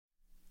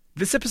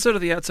This episode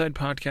of the Outside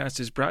Podcast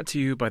is brought to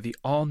you by the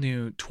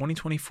all-new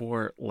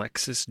 2024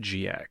 Lexus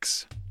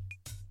GX.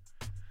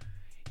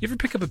 You ever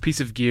pick up a piece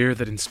of gear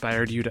that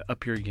inspired you to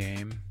up your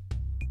game?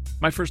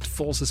 My first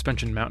full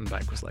suspension mountain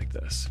bike was like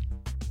this.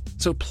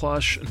 So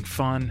plush and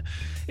fun,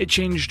 it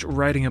changed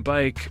riding a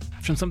bike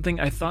from something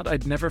I thought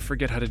I'd never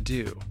forget how to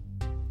do,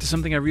 to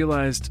something I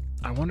realized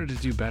I wanted to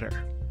do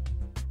better.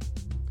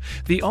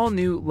 The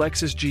all-new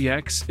Lexus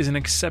GX is an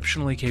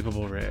exceptionally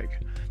capable rig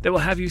that will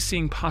have you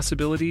seeing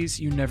possibilities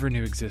you never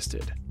knew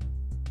existed.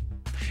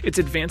 Its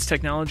advanced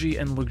technology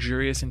and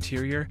luxurious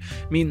interior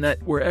mean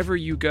that wherever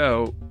you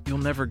go, you'll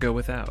never go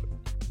without.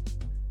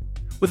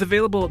 With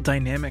available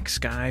dynamic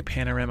sky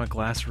panorama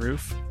glass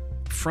roof,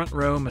 front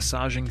row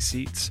massaging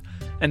seats,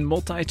 and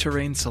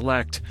multi-terrain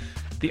select,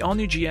 the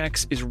all-new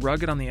GX is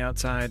rugged on the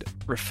outside,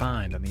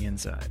 refined on the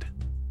inside.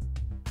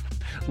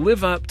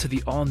 Live up to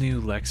the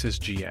all-new Lexus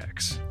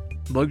GX.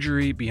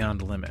 Luxury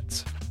beyond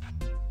limits.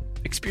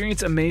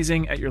 Experience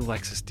amazing at your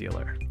Lexus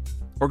dealer,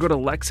 or go to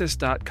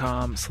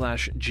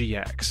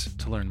lexus.com/GX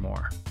to learn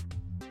more.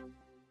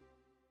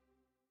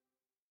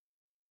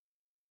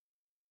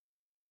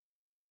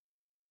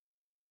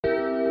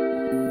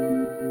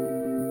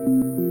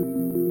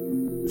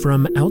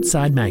 From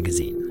Outside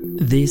Magazine,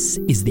 this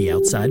is the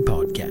Outside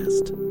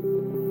Podcast.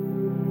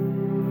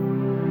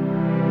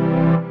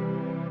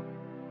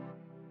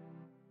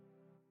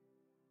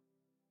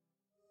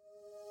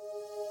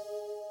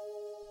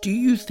 Do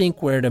you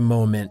think we're at a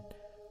moment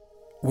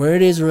where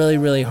it is really,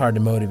 really hard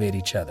to motivate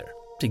each other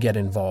to get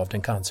involved in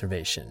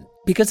conservation?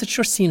 Because it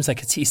sure seems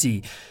like it's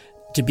easy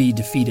to be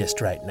defeatist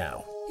right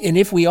now. And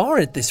if we are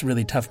at this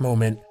really tough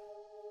moment,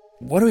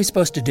 what are we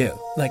supposed to do?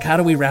 Like, how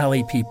do we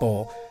rally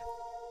people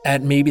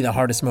at maybe the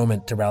hardest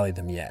moment to rally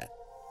them yet?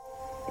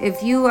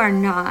 If you are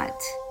not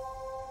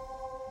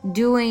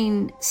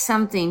doing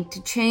something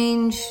to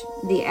change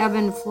the ebb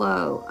and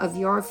flow of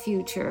your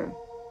future,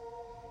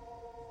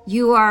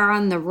 you are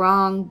on the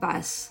wrong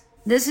bus.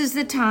 This is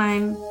the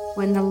time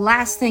when the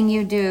last thing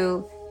you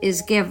do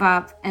is give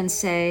up and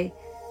say,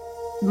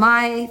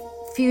 my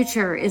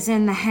future is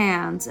in the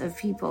hands of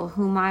people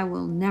whom I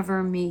will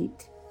never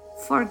meet.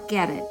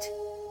 Forget it.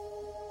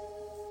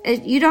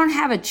 You don't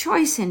have a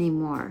choice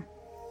anymore.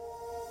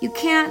 You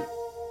can't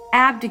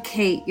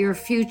abdicate your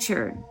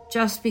future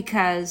just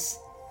because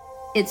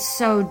it's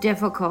so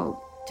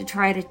difficult to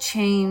try to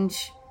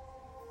change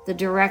the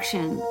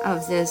direction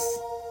of this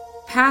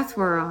path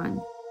we're on.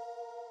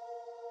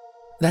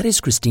 That is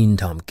Christine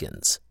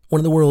Tompkins, one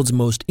of the world's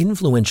most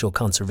influential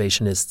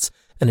conservationists,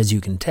 and as you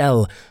can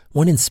tell,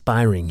 one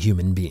inspiring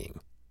human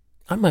being.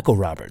 I'm Michael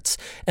Roberts,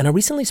 and I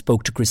recently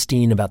spoke to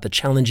Christine about the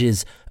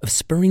challenges of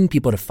spurring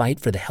people to fight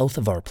for the health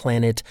of our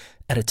planet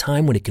at a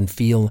time when it can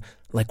feel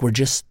like we're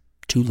just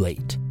too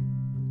late.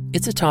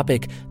 It's a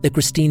topic that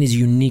Christine is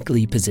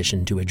uniquely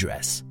positioned to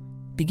address.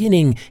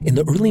 Beginning in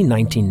the early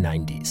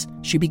 1990s,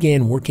 she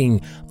began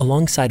working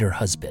alongside her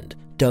husband,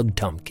 Doug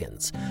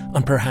Tompkins,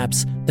 on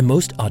perhaps the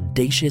most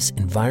audacious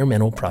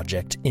environmental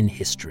project in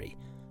history,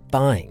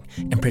 buying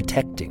and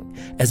protecting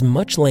as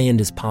much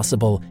land as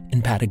possible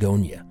in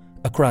Patagonia,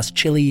 across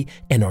Chile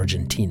and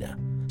Argentina,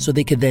 so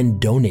they could then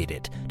donate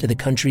it to the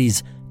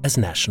countries as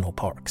national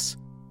parks.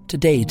 To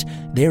date,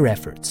 their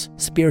efforts,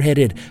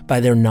 spearheaded by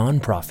their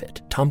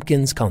nonprofit,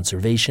 Tompkins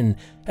Conservation,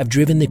 have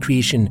driven the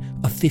creation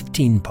of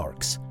 15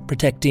 parks,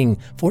 protecting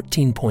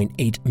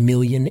 14.8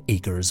 million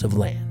acres of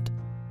land.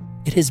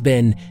 It has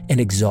been an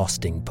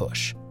exhausting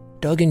push.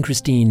 Doug and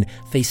Christine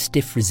face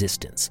stiff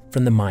resistance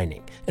from the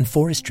mining and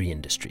forestry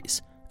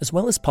industries, as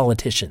well as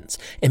politicians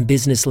and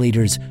business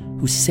leaders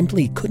who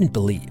simply couldn't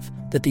believe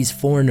that these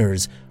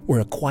foreigners were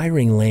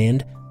acquiring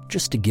land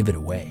just to give it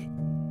away.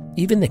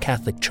 Even the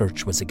Catholic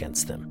Church was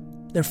against them.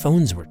 Their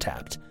phones were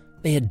tapped.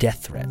 They had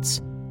death threats.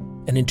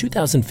 And in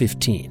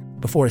 2015,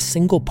 before a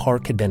single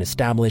park had been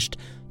established,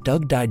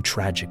 Doug died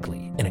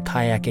tragically in a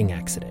kayaking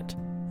accident,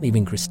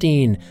 leaving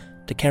Christine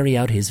to carry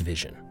out his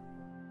vision.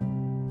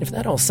 If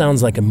that all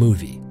sounds like a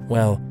movie,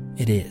 well,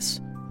 it is.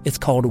 It's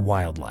called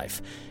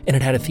Wildlife, and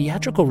it had a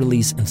theatrical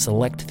release in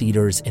select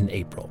theaters in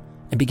April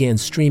and began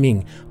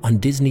streaming on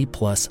Disney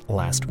Plus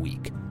last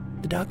week.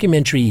 The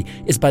documentary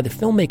is by the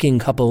filmmaking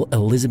couple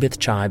Elizabeth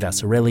Chai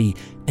Vasarely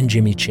and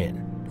Jimmy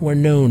Chin, who are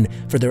known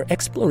for their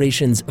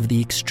explorations of the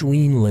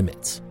extreme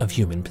limits of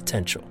human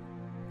potential.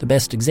 The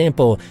best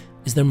example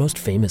is their most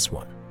famous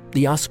one,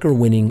 the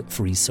Oscar-winning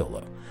Free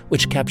Solo,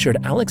 which captured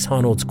Alex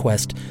Honnold's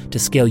quest to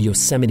scale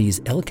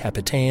Yosemite's El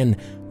Capitan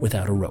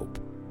without a rope.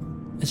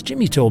 As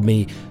Jimmy told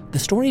me, the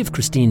story of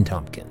Christine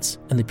Tompkins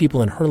and the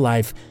people in her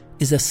life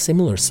is a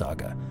similar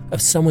saga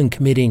of someone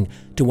committing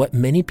to what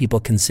many people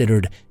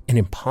considered an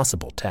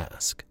impossible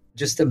task.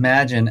 Just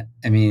imagine,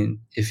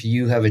 if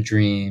you have a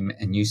dream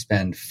and you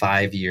spend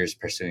 5 years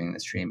pursuing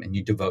this dream and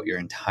you devote your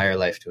entire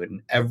life to it,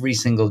 and every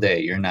single day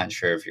you're not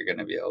sure if you're going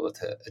to be able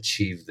to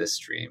achieve this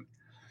dream.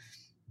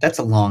 That's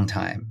a long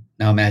time.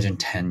 Now imagine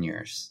 10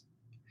 years.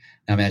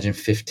 Now imagine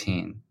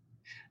 15.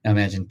 Now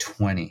imagine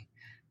 20,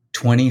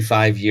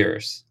 25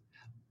 years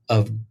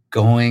of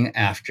going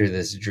after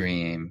this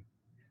dream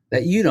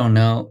that you don't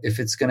know if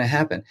it's going to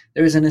happen.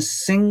 There isn't a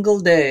single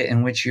day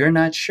in which you're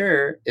not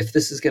sure if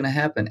this is going to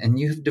happen. And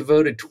you've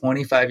devoted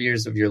 25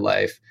 years of your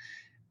life,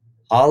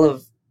 all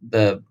of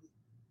the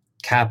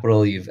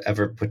capital you've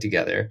ever put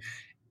together,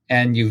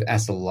 and you've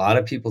asked a lot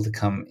of people to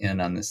come in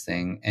on this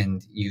thing,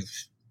 and you've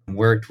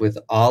worked with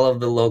all of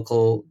the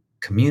local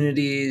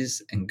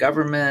communities and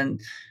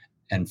government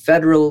and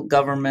federal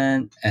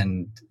government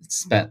and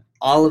spent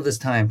all of this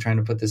time trying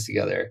to put this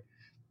together,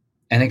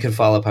 and it could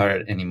fall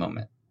apart at any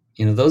moment.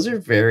 Those are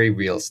very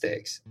real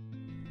stakes.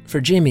 For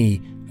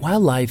Jimmy,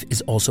 Wildlife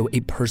is also a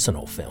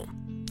personal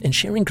film. In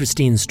sharing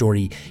Christine's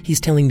story,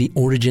 he's telling the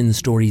origin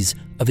stories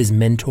of his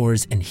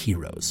mentors and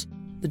heroes.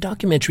 The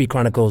documentary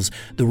chronicles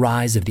the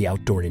rise of the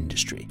outdoor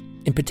industry,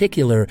 in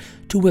particular,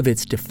 two of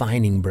its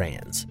defining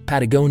brands,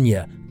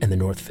 Patagonia and the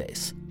North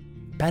Face.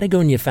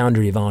 Patagonia founder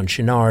Yvon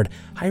Chouinard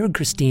hired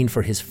Christine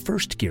for his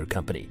first gear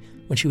company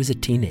when she was a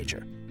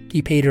teenager.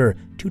 He paid her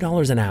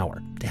 $2 an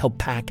hour to help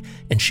pack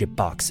and ship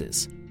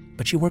boxes.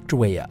 But she worked her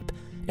way up,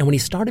 and when he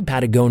started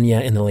Patagonia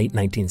in the late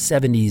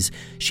 1970s,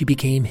 she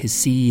became his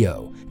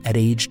CEO at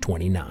age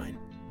 29.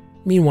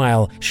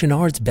 Meanwhile,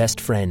 Chouinard's best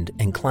friend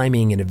and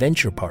climbing and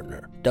adventure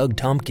partner, Doug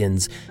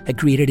Tompkins, had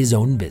created his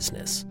own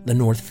business, the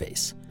North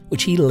Face,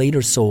 which he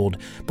later sold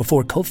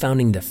before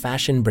co-founding the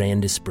fashion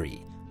brand Esprit,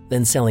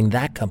 then selling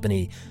that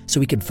company so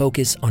he could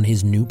focus on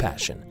his new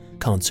passion,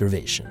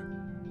 conservation.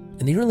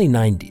 In the early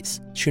 90s,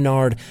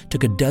 Chouinard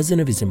took a dozen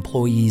of his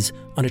employees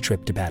on a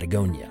trip to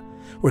Patagonia,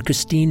 where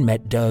Christine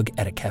met Doug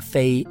at a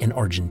cafe in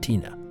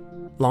Argentina.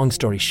 Long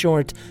story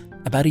short,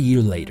 about a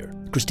year later,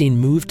 Christine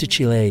moved to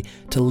Chile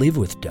to live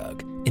with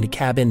Doug in a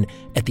cabin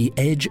at the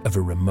edge of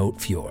a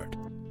remote fjord.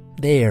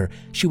 There,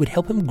 she would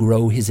help him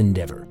grow his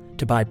endeavor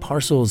to buy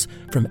parcels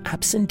from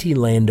absentee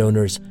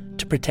landowners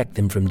to protect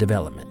them from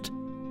development.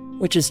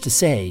 Which is to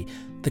say,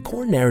 the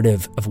core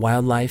narrative of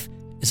Wildlife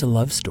is a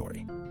love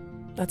story.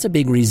 That's a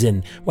big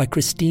reason why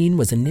Christine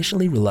was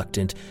initially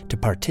reluctant to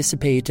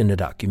participate in a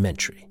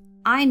documentary.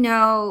 I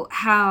know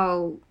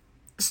how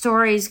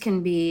stories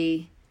can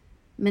be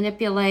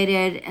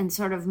manipulated and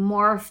sort of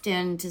morphed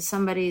into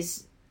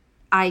somebody's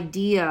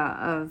idea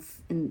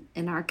of,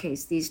 in our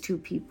case, these two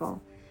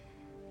people.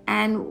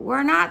 And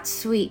we're not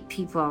sweet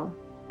people.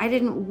 I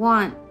didn't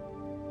want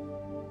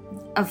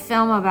a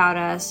film about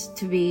us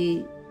to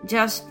be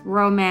just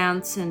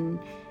romance, and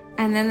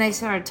then they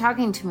started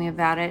talking to me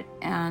about it,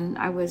 and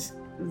I was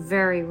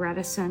very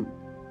reticent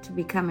to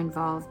become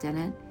involved in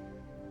it.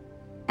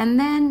 And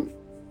then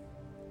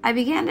I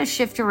began to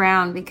shift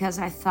around because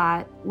I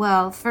thought,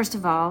 well, first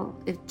of all,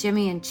 if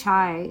Jimmy and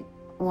Chai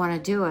want to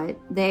do it,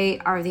 they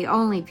are the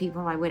only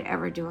people I would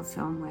ever do a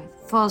film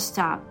with. Full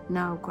stop,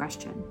 no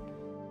question.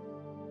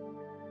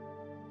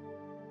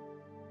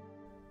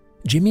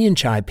 Jimmy and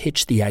Chai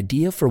pitched the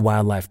idea for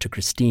Wildlife to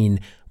Christine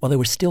while they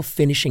were still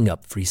finishing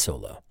up Free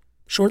Solo.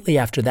 Shortly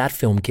after that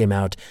film came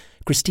out,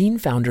 Christine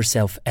found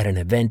herself at an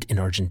event in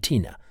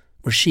Argentina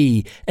where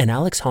she and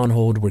Alex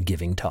Honnold were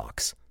giving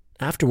talks.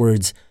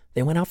 Afterwards,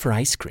 they went out for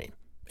ice cream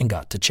and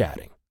got to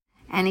chatting.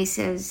 And he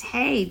says,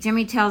 hey,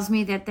 Jimmy tells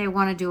me that they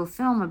want to do a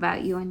film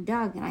about you and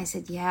Doug. And I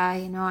said, yeah,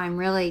 I'm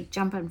really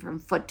jumping from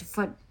foot to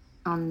foot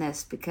on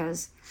this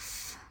because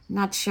I'm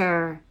not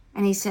sure.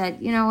 And he said,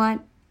 you know what?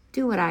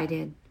 Do what I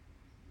did.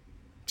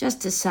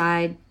 Just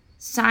decide,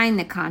 sign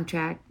the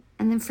contract,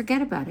 and then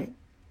forget about it.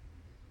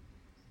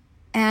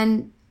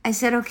 And I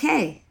said,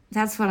 okay,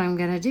 that's what I'm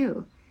going to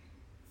do.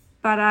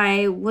 But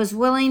I was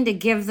willing to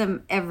give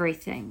them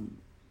everything.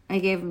 I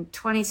gave them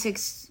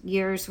 26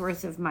 years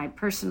worth of my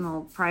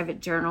personal private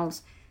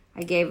journals.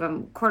 I gave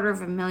them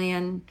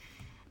 $250,000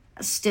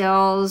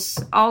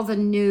 stills, all the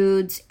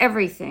nudes,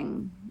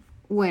 everything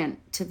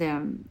went to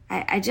them.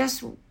 I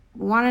just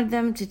wanted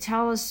them to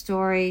tell a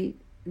story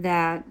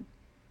that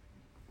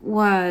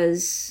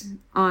was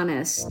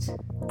honest.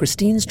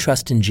 Christine's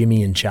trust in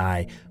Jimmy and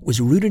Chai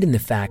was rooted in the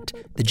fact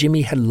that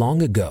Jimmy had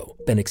long ago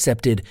been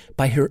accepted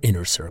by her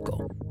inner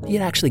circle. He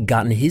had actually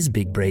gotten his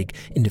big break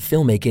into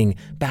filmmaking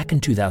back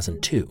in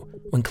 2002,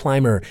 when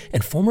climber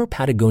and former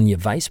Patagonia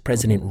Vice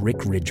President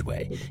Rick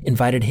Ridgway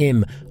invited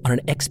him on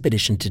an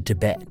expedition to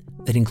Tibet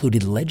that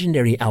included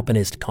legendary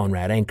alpinist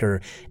Conrad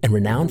Anker and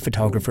renowned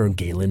photographer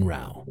Galen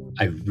Rao.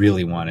 I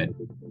really wanted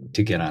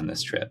to get on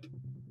this trip.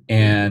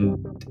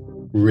 And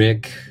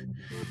Rick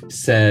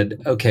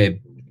said,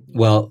 okay,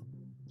 well,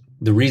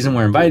 the reason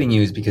we're inviting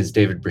you is because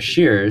David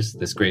Brashears,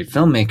 this great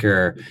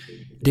filmmaker.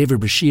 David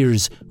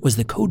Brashears was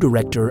the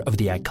co-director of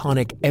the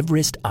iconic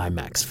Everest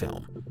IMAX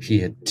film. He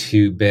had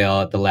to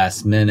bail at the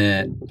last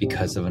minute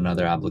because of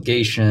another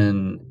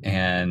obligation,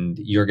 and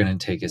you're going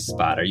to take his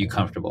spot. Are you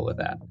comfortable with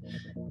that?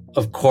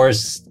 Of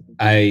course,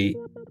 I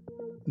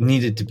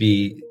needed to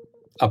be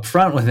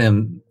upfront with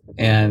him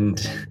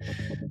and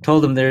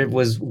told him there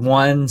was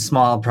one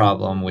small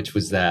problem, which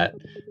was that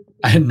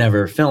I had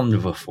never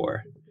filmed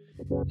before.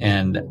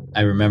 And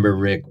I remember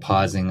Rick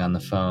pausing on the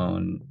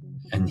phone,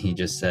 and he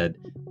just said,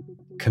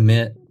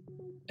 commit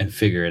and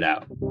figure it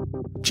out.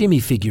 Jimmy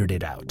figured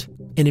it out.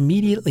 And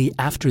immediately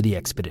after the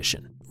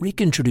expedition,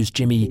 Rick introduced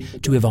Jimmy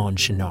to Yvonne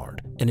Chenard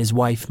and his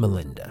wife,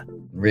 Melinda.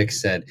 Rick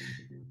said,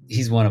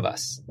 he's one of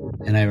us.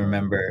 And I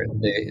remember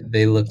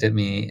they looked at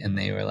me and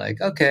they were like,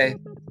 okay,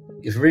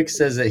 if Rick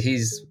says that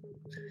he's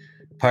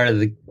part of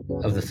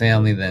the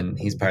family, then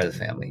he's part of the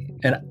family.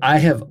 And I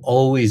have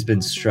always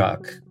been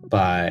struck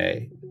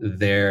by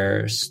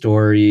their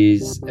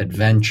stories,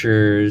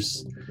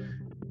 adventures,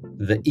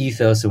 the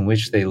ethos in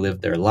which they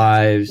lived their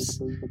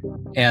lives,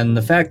 and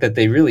the fact that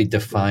they really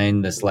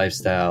defined this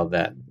lifestyle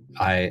that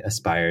I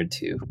aspired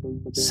to.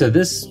 So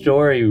this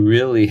story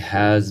really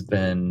has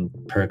been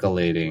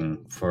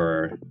percolating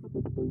for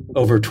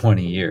over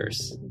 20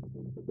 years.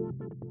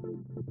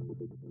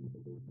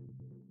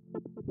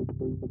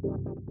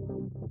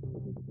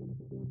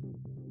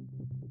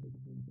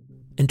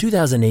 In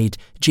 2008,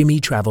 Jimmy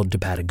traveled to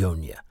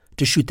Patagonia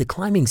to shoot the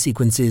climbing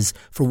sequences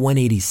for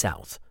 180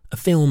 South, a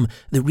film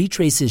that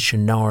retraces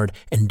Chenard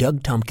and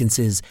Doug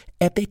Tompkins's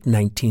epic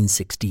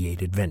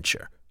 1968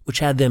 adventure, which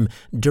had them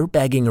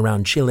dirtbagging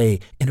around Chile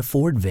in a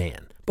Ford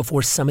van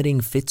before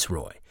summiting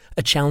Fitzroy,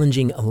 a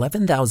challenging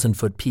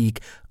 11,000-foot peak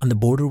on the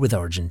border with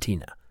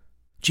Argentina.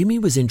 Jimmy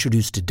was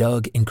introduced to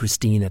Doug and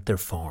Christine at their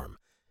farm,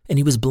 and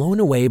he was blown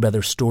away by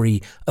their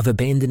story of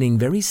abandoning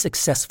very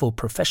successful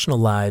professional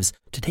lives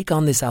to take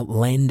on this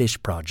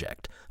outlandish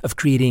project of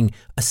creating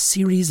a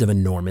series of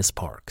enormous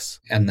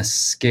parks. And the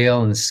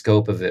scale and the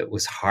scope of it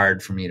was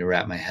hard for me to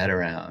wrap my head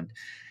around.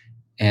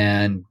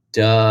 And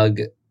Doug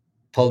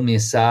pulled me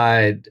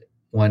aside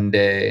one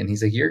day and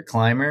he's like, you're a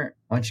climber.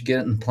 Why don't you get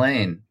in the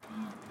plane?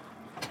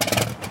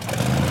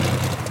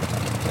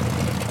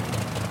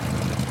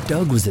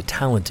 Doug was a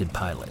talented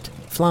pilot.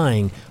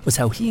 Flying was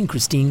how he and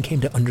Christine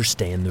came to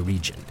understand the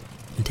region.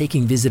 And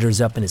taking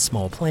visitors up in his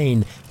small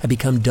plane had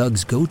become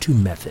Doug's go-to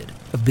method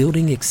of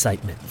building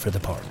excitement for the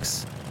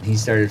parks. He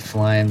started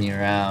flying me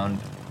around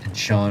and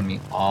showing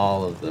me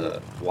all of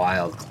the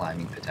wild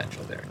climbing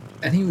potential there.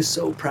 And he was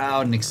so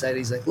proud and excited.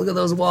 He's like, look at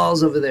those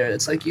walls over there.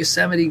 It's like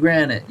Yosemite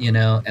granite, you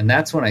know? And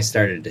that's when I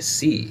started to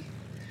see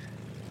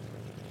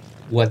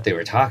what they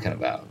were talking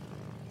about.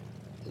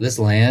 This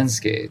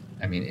landscape,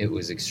 I mean, it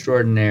was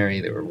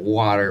extraordinary. There were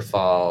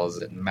waterfalls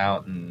and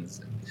mountains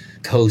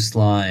and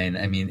coastline.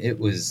 I mean, it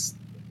was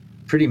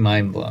pretty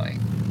mind-blowing.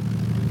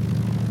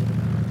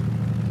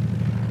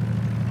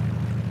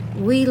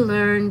 We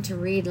learned to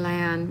read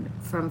land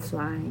from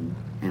flying,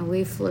 and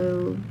we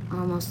flew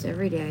almost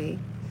every day.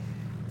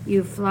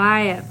 You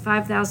fly at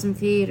 5,000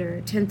 feet or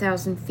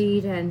 10,000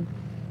 feet, and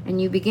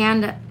you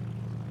began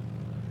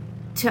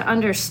to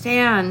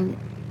understand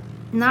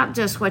not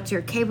just what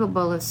you're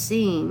capable of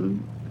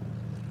seeing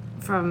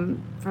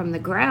from the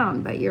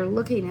ground, but you're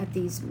looking at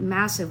these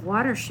massive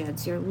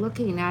watersheds. You're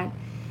looking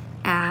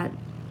at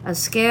a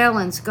scale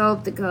and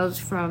scope that goes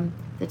from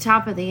the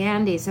top of the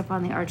Andes up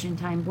on the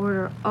Argentine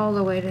border all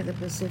the way to the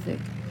Pacific.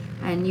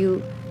 And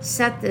you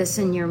set this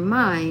in your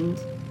mind,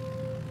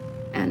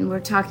 and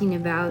we're talking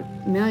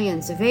about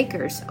millions of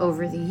acres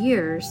over the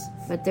years,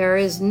 but there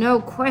is no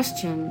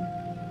question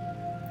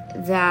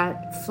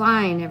that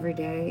flying every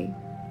day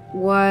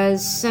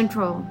was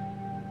central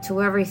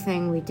to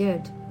everything we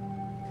did.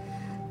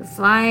 The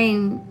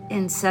flying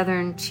in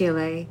southern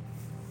Chile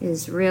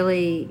is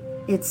really,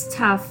 it's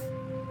tough.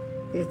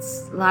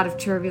 It's a lot of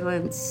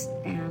turbulence,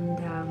 and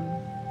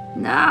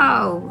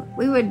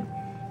we would,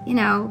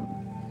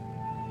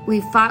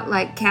 we fought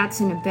like cats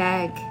in a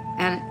bag,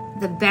 and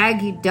the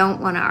bag you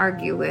don't want to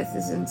argue with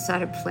is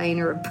inside a plane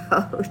or a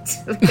boat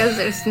because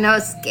there's no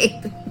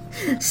escaping.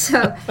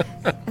 So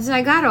as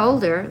I got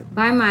older,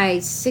 by my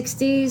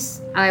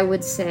 60s, I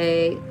would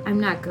say, I'm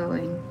not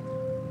going.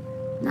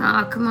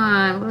 No, come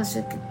on, let's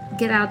just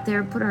get out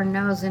there, put our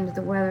nose into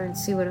the weather and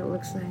see what it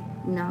looks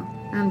like. No,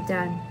 I'm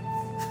done.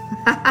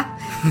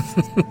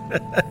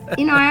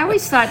 I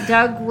always thought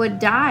Doug would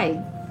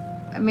die.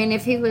 I mean,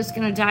 if he was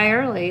going to die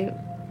early,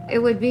 it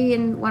would be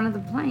in one of the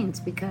planes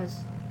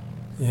because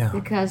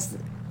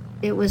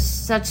it was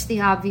such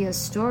the obvious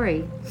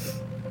story.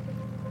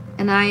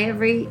 And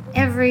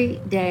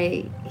every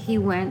day he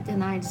went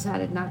and I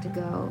decided not to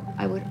go,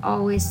 I would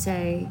always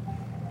say,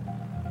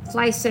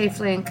 fly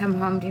safely and come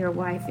home to your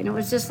wife. And it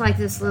was just like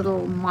this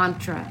little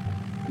mantra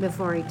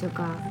before he took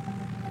off.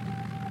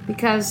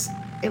 Because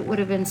it would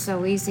have been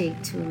so easy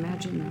to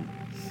imagine that.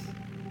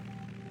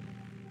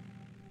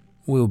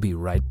 We'll be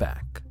right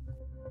back.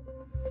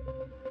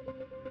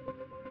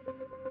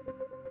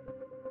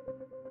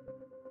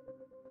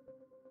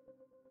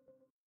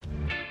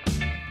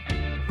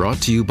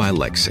 Brought to you by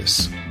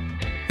Lexus.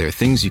 There are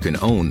things you can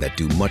own that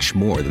do much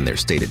more than their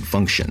stated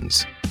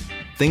functions.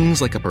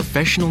 Things like a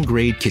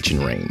professional-grade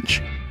kitchen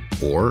range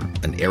or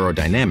an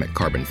aerodynamic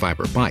carbon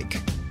fiber bike.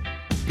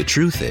 The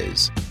truth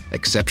is,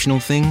 exceptional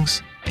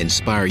things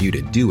inspire you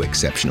to do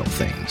exceptional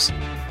things.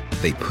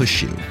 They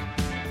push you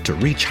to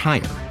reach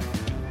higher,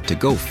 to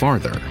go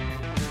farther.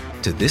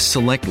 To this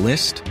select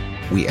list,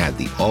 we add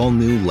the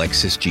all-new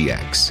Lexus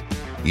GX.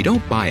 You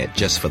don't buy it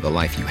just for the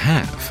life you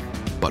have,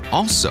 but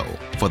also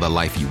for the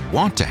life you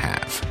want to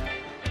have.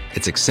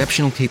 Its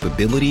exceptional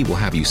capability will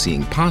have you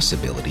seeing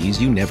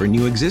possibilities you never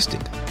knew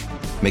existed,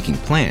 making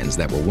plans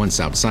that were once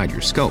outside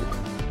your scope.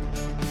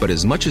 But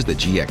as much as the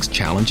GX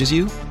challenges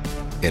you,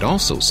 it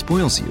also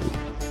spoils you.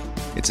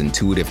 Its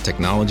intuitive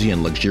technology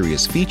and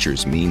luxurious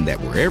features mean that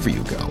wherever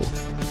you go,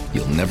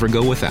 you'll never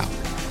go without.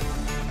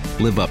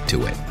 Live up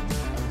to it.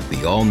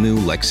 The all-new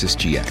Lexus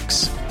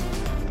GX.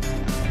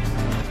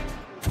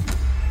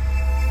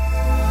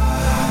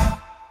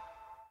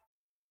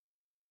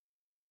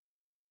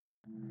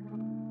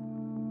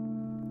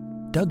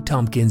 Doug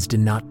Tompkins did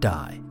not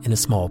die in a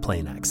small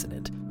plane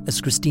accident, as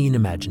Christine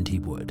imagined he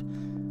would.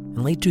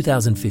 In late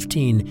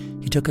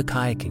 2015, he took a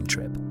kayaking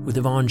trip with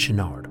Yvonne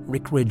Chenard,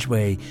 Rick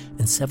Ridgway,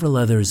 and several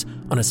others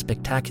on a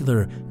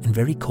spectacular and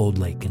very cold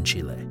lake in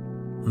Chile.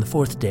 On the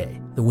fourth day,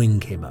 the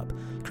wind came up,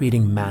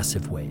 creating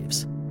massive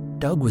waves.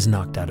 Doug was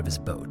knocked out of his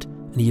boat,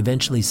 and he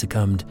eventually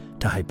succumbed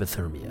to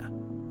hypothermia.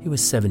 He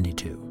was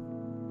 72.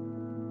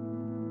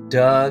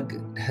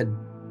 Doug had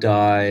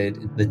died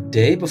the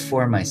day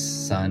before my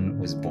son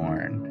was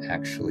born,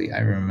 actually. I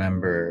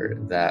remember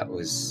that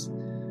was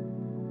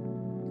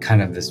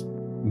kind of this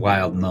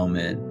wild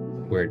moment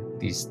where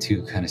these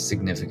two kind of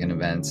significant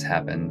events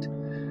happened.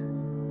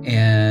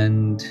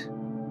 And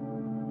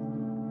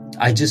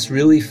I just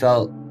really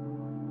felt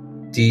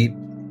deep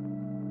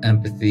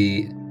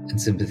empathy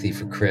and sympathy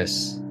for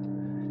Chris,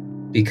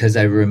 because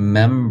I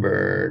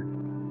remember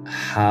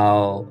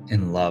how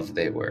in love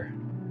they were.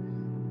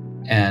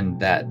 And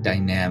that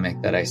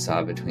dynamic that I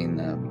saw between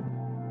them,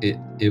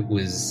 it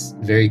was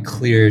very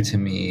clear to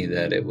me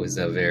that it was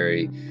a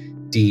very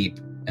deep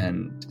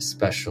and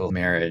special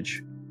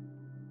marriage.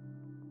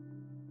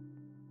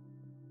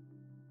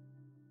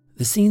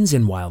 The scenes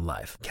in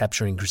Wildlife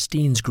capturing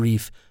Christine's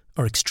grief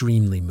are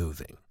extremely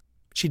moving.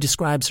 She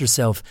describes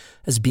herself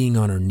as being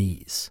on her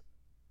knees.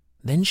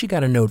 Then she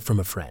got a note from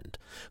a friend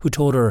who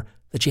told her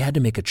that she had to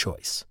make a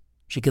choice.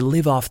 She could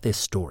live off this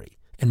story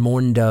and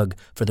mourn Doug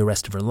for the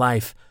rest of her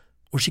life,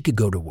 or she could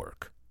go to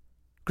work.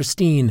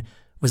 Christine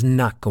was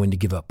not going to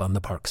give up on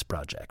the Parks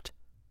project.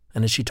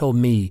 And as she told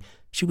me,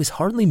 she was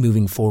hardly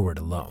moving forward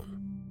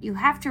alone. You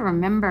have to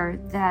remember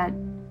that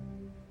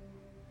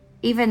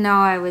even though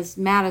I was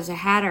mad as a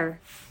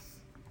hatter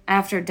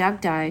after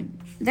Doug died,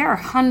 there are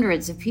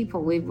hundreds of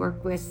people we've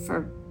worked with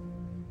for,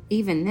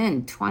 even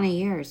then, 20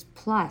 years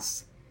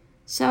plus.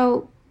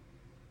 So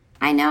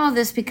I know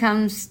this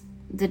becomes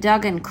the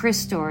Doug and Chris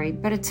story,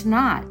 but it's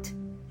not.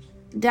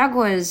 Doug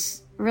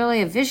was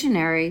really a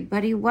visionary,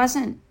 but he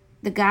wasn't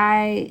the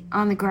guy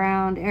on the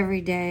ground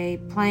every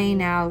day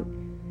playing out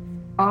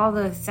all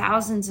the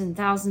thousands and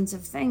thousands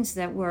of things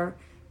that were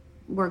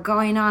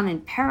going on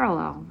in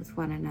parallel with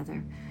one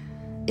another.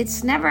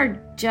 It's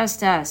never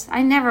just us.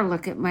 I never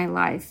look at my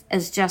life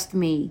as just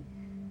me,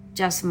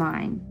 just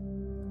mine.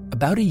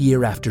 About a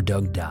year after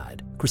Doug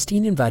died,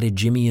 Christine invited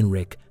Jimmy and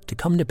Rick to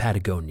come to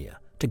Patagonia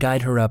to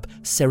guide her up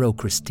Cerro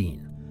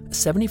Christine, a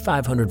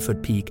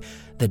 7,500-foot peak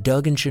that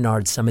Doug and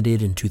Chenard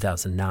summited in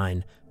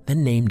 2009,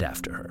 then named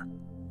after her.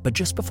 But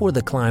just before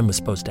the climb was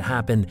supposed to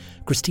happen,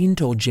 Christine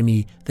told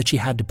Jimmy that she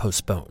had to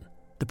postpone.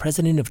 The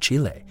president of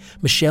Chile,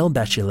 Michelle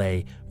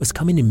Bachelet, was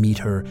coming to meet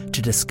her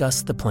to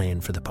discuss the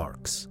plan for the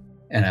parks.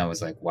 And I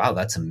was like, wow,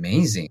 that's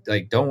amazing.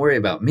 Like, don't worry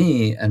about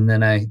me. And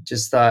then I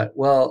just thought,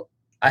 well,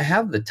 I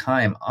have the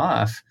time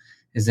off.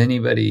 Is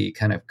anybody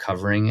kind of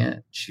covering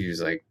it? She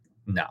was like,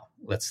 no,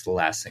 that's the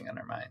last thing on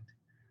her mind.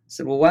 I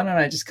said, well, why don't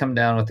I just come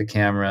down with the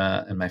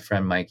camera and my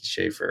friend Mike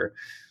Schaefer,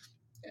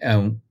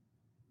 and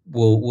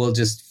we'll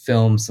just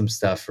film some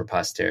stuff for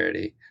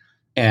posterity.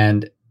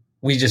 And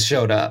we just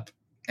showed up,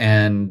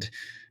 and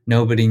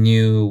nobody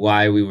knew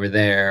why we were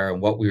there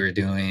and what we were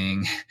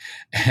doing.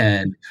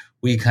 And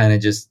we kind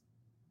of just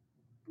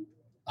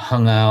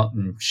hung out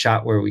and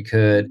shot where we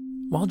could.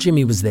 While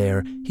Jimmy was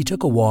there, he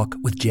took a walk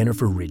with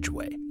Jennifer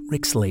Ridgway,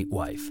 Rick's late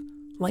wife.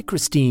 Like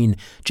Christine,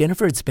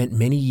 Jennifer had spent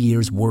many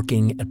years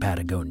working at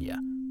Patagonia.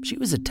 She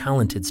was a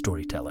talented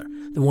storyteller,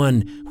 the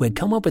one who had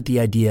come up with the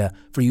idea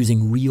for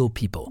using real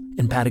people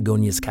in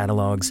Patagonia's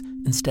catalogs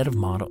instead of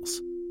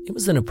models. It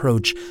was an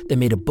approach that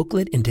made a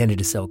booklet intended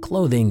to sell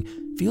clothing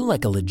feel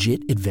like a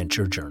legit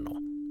adventure journal.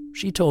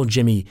 She told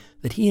Jimmy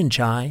that he and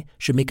Chai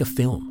should make a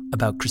film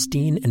about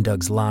Christine and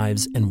Doug's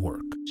lives and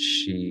work.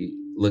 She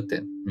looked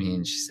at me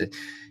and she said,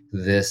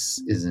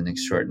 this is an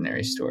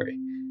extraordinary story.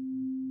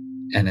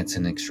 And it's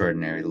an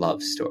extraordinary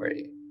love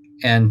story.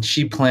 And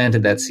she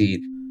planted that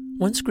seed.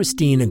 Once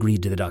Christine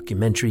agreed to the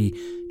documentary,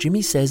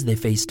 Jimmy says they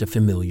faced a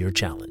familiar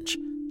challenge.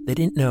 They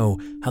didn't know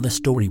how the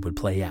story would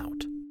play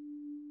out.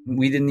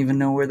 We didn't even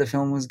know where the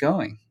film was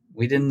going.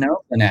 We didn't know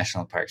the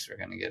national parks were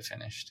going to get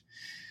finished.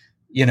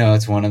 You know,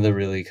 it's one of the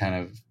really kind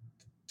of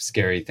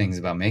scary things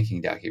about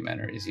making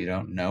documentaries. You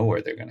don't know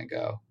where they're going to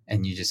go,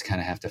 and you just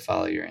kind of have to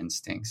follow your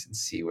instincts and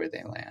see where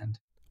they land.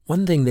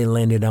 One thing they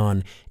landed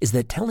on is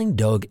that telling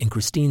Doug and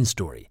Christine's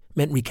story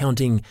meant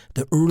recounting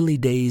the early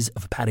days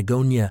of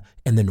Patagonia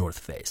and the North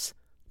Face.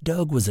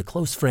 Doug was a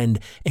close friend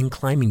and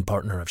climbing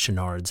partner of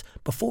Chenard's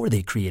before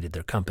they created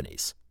their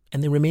companies.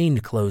 and they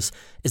remained close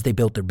as they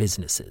built their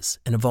businesses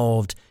and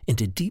evolved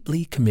into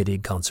deeply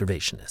committed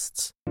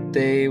conservationists.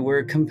 They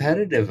were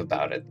competitive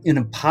about it in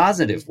a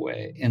positive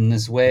way, in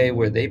this way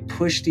where they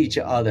pushed each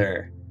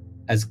other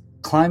as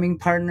climbing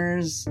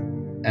partners,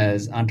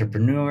 as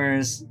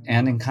entrepreneurs,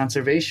 and in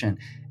conservation.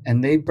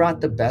 And they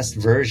brought the best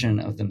version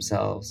of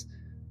themselves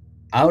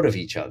out of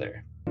each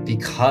other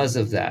because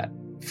of that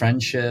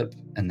friendship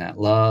and that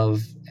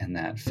love and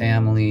that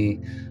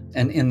family.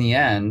 And in the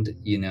end,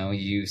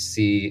 you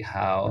see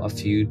how a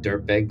few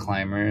dirtbag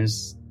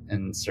climbers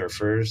and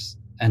surfers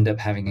end up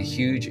having a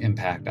huge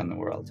impact on the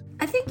world.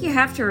 I think you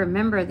have to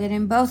remember that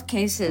in both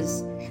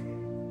cases,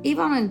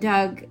 Yvonne and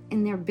Doug,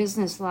 in their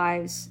business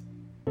lives,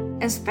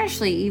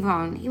 especially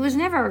Yvonne, he was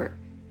never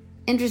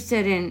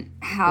interested in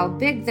how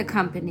big the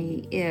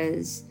company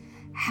is,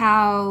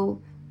 how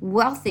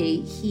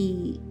wealthy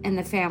he and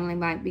the family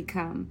might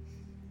become.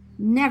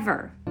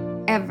 Never,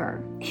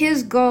 ever.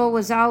 His goal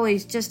was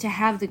always just to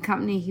have the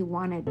company he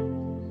wanted.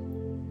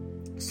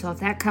 So if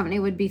that company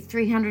would be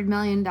 $300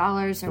 million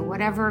or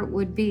whatever it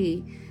would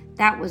be,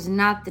 that was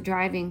not the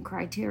driving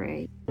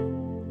criteria.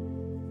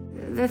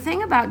 The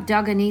thing about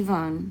Doug and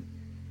Yvonne,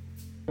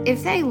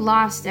 if they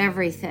lost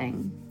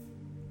everything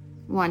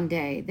one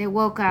day, they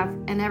woke up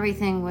and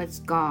everything was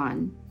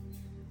gone,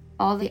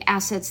 all the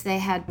assets they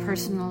had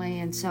personally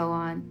and so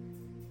on,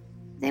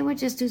 they would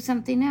just do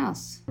something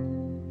else.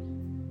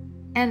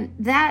 And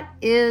that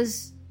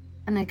is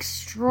an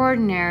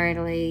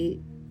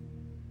extraordinarily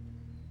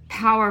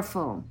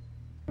powerful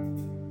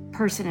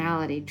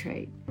personality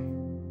trait.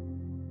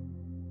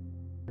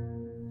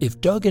 If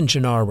Doug and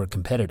Janar were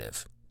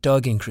competitive,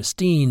 Doug and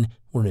Christine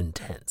were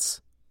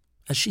intense.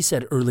 As she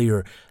said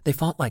earlier, they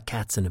fought like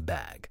cats in a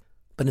bag.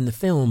 But in the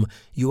film,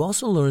 you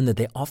also learn that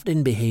they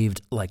often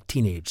behaved like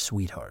teenage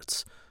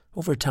sweethearts.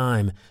 Over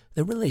time,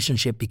 their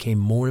relationship became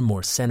more and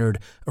more centered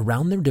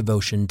around their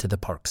devotion to the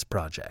parks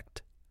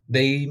project.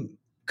 They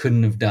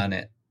couldn't have done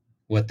it,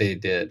 what they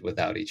did,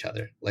 without each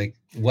other. Like,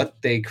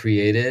 what they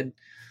created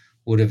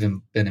would have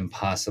been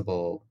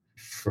impossible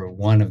for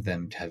one of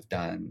them to have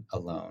done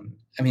alone.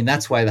 I mean,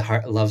 that's why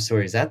the love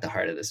story is at the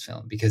heart of this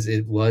film, because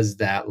it was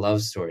that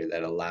love story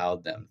that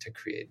allowed them to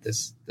create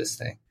this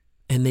thing.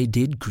 And they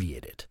did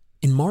create it.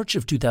 In March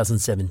of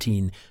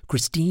 2017,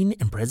 Christine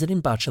and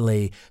President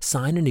Bachelet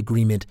signed an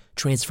agreement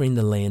transferring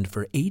the land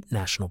for 8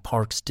 national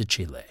parks to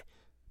Chile.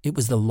 It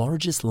was the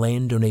largest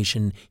land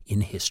donation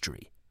in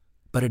history.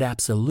 But it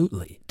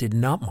absolutely did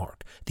not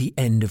mark the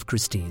end of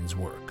Christine's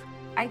work.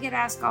 I get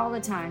asked all the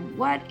time,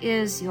 what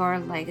is your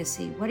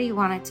legacy? What do you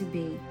want it to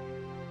be?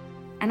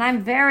 And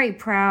I'm very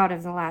proud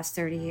of the last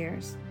 30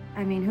 years.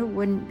 I mean, who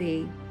wouldn't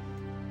be?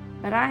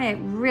 But I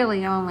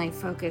really only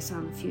focus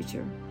on the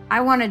future. I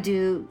want to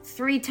do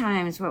 3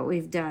 times what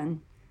we've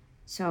done.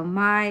 So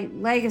my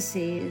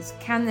legacy is,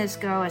 can this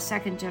go a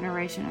 2nd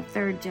generation, a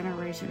 3rd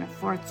generation, a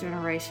 4th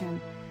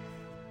generation?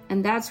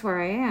 And that's where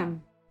I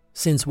am.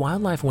 Since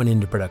wildlife went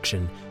into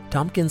production,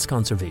 Tompkins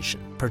Conservation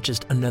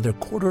purchased another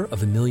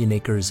 250,000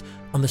 acres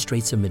on the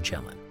Straits of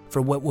Magellan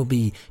for what will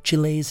be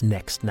Chile's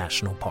next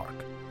national park.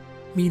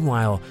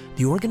 Meanwhile,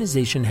 the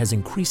organization has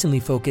increasingly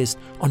focused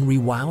on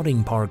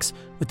rewilding parks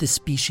with the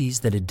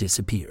species that had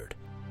disappeared.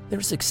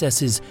 Their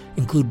successes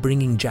include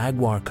bringing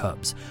jaguar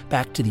cubs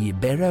back to the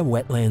Iberá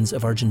wetlands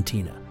of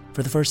Argentina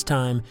for the first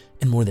time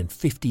in more than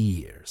 50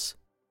 years.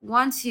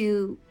 Once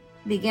you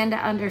begin to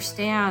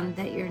understand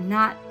that you're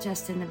not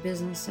just in the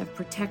business of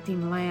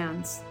protecting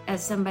lands,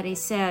 as somebody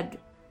said,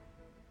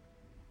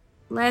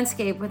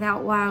 landscape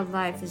without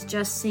wildlife is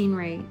just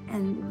scenery.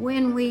 And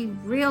when we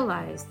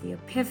realized the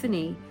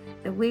epiphany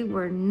that we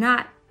were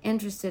not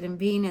interested in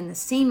being in the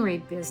scenery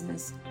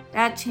business,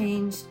 that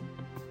changed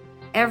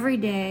every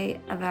day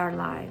of our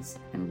lives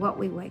and what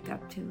we wake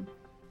up to.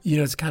 You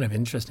know, it's kind of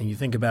interesting. You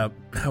think about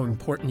how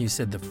important you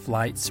said the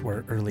flights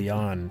were early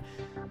on.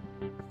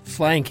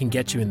 Flying can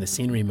get you in the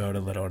scenery mode a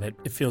little, and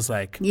it feels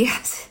like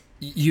yes,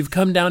 you've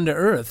come down to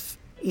earth.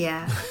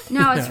 Yeah.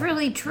 No, it's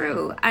really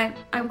true.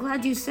 I'm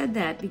glad you said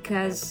that,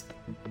 because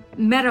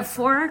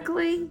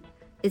metaphorically,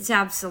 it's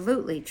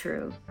absolutely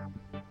true.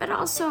 But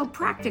also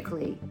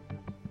practically,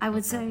 I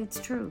would say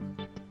it's true.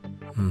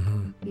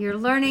 Mm-hmm. You're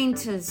learning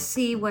to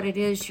see what it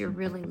is you're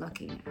really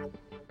looking at.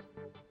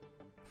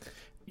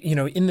 You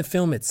know, in the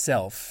film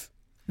itself,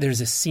 there's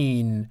a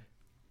scene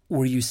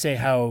where you say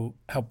how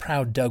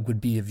proud Doug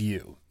would be of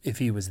you if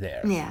he was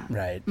there. Yeah.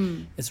 Right?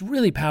 It's a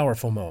really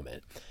powerful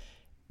moment.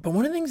 But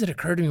one of the things that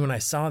occurred to me when I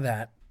saw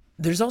that,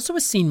 there's also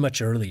a scene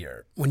much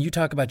earlier when you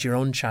talk about your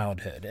own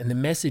childhood, and the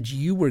message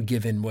you were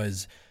given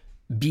was,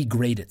 be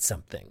great at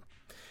something.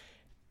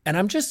 And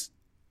I'm just,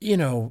 you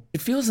know, it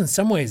feels in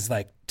some ways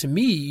like, to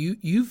me,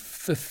 you've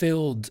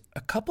fulfilled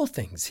a couple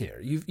things here.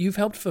 You've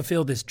helped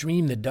fulfill this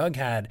dream that Doug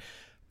had,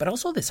 but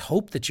also this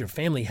hope that your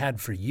family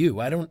had for you.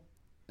 I don't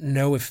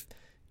know if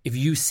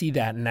you see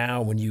that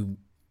now when you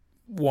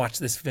watch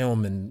this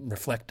film and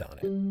reflect on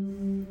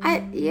it.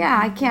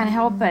 I can't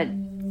help but,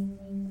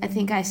 I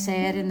think I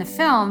say it in the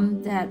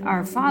film, that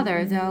our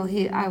father, though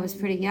I was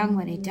pretty young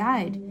when he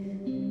died,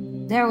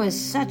 there was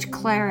such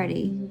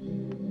clarity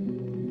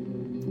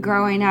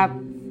growing up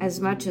as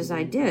much as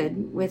I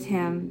did with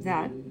him,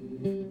 that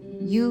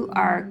you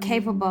are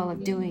capable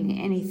of doing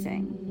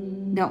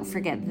anything. Don't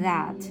forget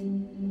that.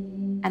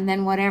 And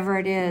then whatever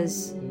it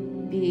is,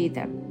 be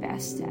the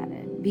best at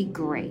it. Be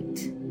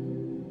great.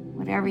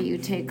 Whatever you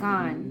take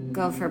on,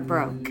 go for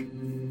broke.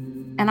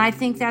 And I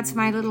think that's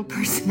my little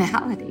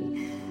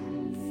personality.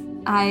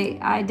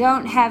 I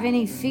don't have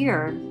any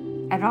fear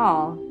at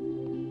all,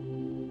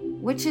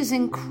 which is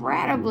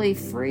incredibly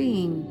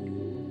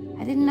freeing.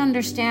 I didn't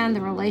understand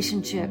the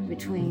relationship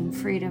between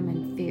freedom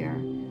and fear.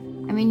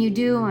 I mean, you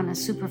do on a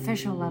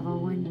superficial level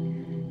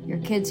when your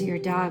kids or your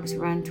dogs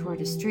run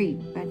toward a street,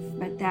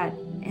 but that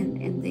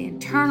in the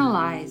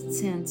internalized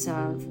sense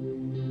of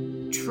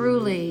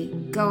truly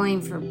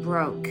going for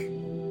broke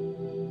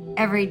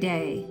every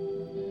day.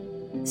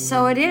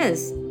 So it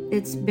is.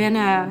 It's been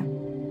a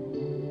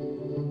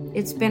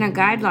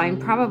guideline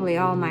probably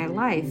all my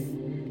life,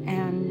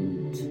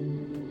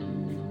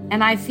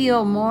 and I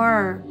feel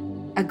more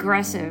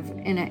aggressive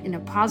in a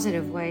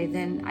positive way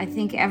than I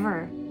think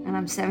ever, and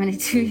I'm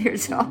 72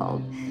 years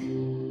old.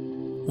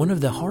 One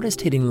of the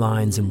hardest hitting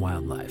lines in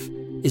wildlife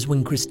is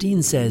when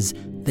Christine says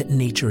that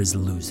nature is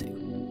losing.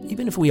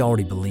 Even if we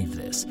already believe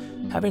this,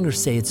 having her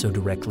say it so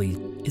directly,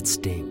 it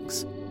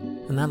stings.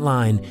 And that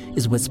line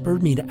is what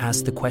spurred me to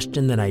ask the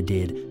question that I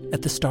did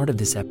at the start of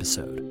this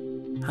episode.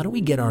 How do we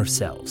get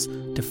ourselves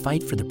to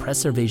fight for the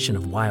preservation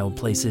of wild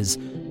places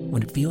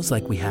when it feels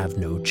like we have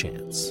no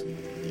chance?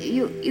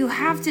 You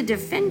have to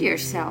defend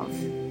yourself.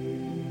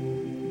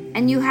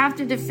 And you have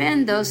to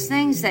defend those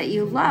things that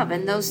you love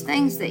and those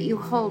things that you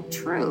hold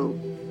true.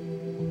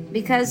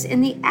 Because in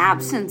the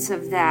absence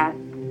of that,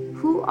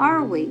 who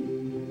are we?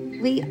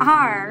 We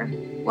are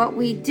what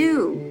we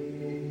do.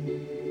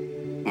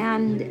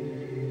 And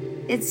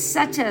it's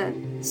such a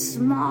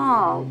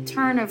small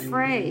turn of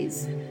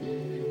phrase,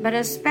 but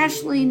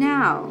especially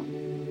now,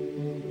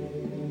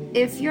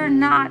 if you're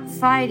not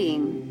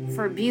fighting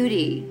for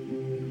beauty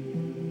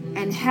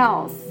and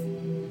health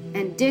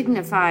and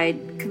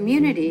dignified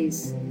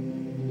communities,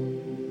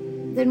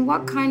 then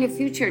what kind of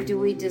future do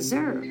we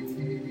deserve?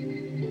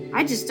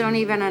 I just don't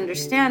even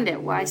understand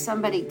it, why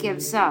somebody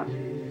gives up.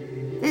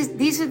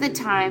 These are the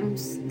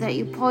times that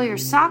you pull your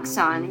socks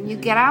on and you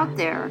get out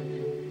there,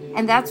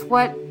 and that's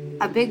what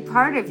a big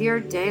part of your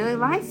daily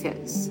life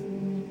is.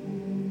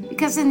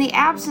 Because in the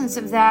absence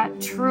of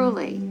that,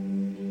 truly,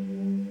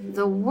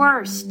 the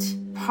worst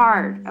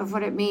part of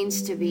what it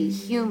means to be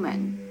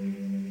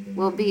human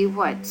will be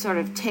what sort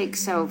of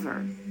takes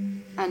over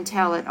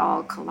until it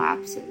all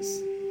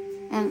collapses.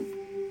 And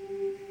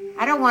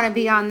I don't want to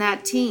be on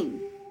that team.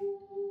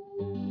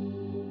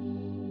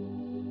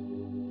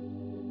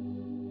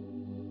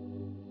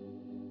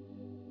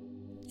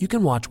 You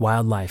can watch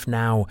Wildlife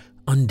now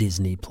on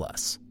Disney+.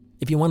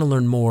 If you want to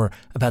learn more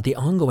about the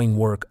ongoing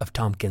work of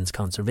Tompkins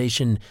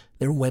Conservation,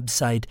 their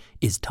website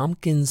is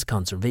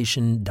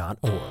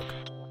tompkinsconservation.org.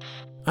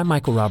 I'm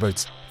Michael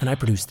Roberts, and I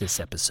produced this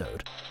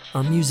episode.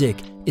 Our music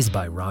is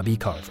by Robbie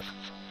Carver.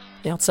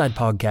 The Outside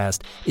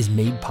Podcast is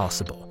made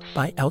possible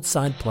by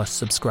Outside Plus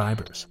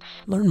subscribers.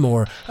 Learn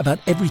more about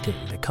everything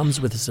that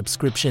comes with a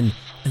subscription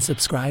and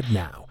subscribe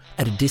now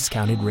at a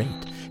discounted rate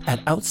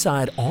at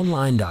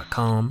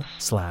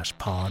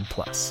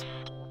outsideonline.com/podplus.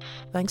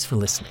 Thanks for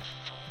listening.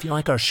 If you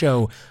like our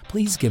show,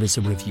 please give us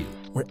a review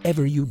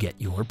wherever you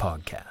get your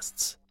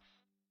podcasts.